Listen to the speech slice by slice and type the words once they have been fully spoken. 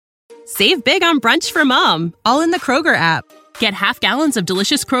Save big on brunch for mom, all in the Kroger app. Get half gallons of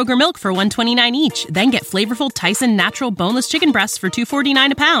delicious Kroger milk for $1.29 each. Then get flavorful Tyson natural boneless chicken breasts for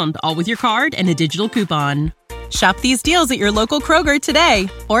 $2.49 a pound, all with your card and a digital coupon. Shop these deals at your local Kroger today,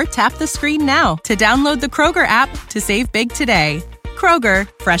 or tap the screen now to download the Kroger app to save big today. Kroger,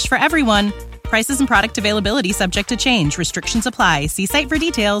 fresh for everyone. Prices and product availability subject to change. Restrictions apply. See site for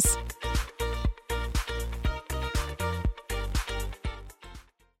details.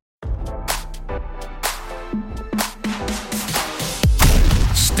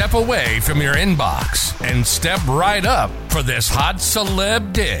 Step away from your inbox and step right up for this hot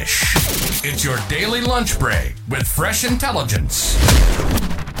celeb dish. It's your daily lunch break with fresh intelligence.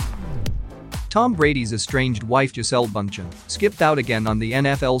 Tom Brady's estranged wife Gisele Bündchen skipped out again on the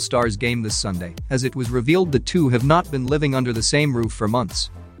NFL Stars game this Sunday, as it was revealed the two have not been living under the same roof for months.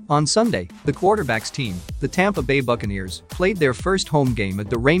 On Sunday, the quarterback's team, the Tampa Bay Buccaneers, played their first home game at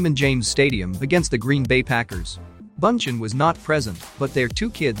the Raymond James Stadium against the Green Bay Packers. Bündchen was not present, but their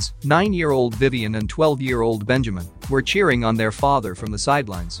two kids, 9-year-old Vivian and 12-year-old Benjamin, were cheering on their father from the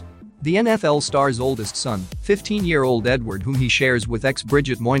sidelines. The NFL star's oldest son, 15-year-old Edward, whom he shares with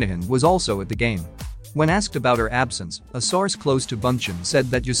ex-Bridget Moynihan, was also at the game. When asked about her absence, a source close to Bündchen said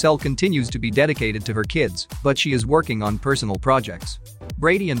that Gisele continues to be dedicated to her kids, but she is working on personal projects.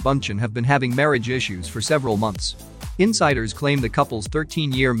 Brady and Bündchen have been having marriage issues for several months. Insiders claim the couple's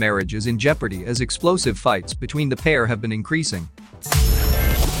 13-year marriage is in jeopardy as explosive fights between the pair have been increasing.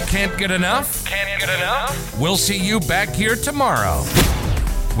 Can't get enough? Can't get enough? We'll see you back here tomorrow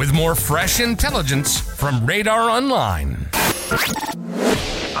with more fresh intelligence from Radar Online.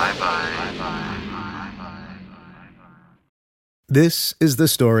 Bye-bye. This is the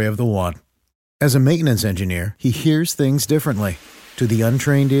story of the one. As a maintenance engineer, he hears things differently. To the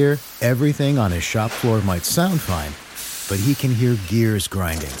untrained ear, everything on his shop floor might sound fine, but he can hear gears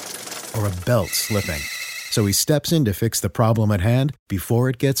grinding or a belt slipping. So he steps in to fix the problem at hand before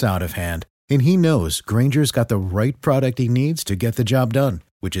it gets out of hand. And he knows Grainger's got the right product he needs to get the job done,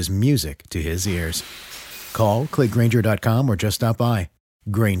 which is music to his ears. Call, click Grainger.com, or just stop by.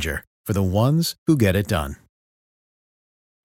 Grainger, for the ones who get it done.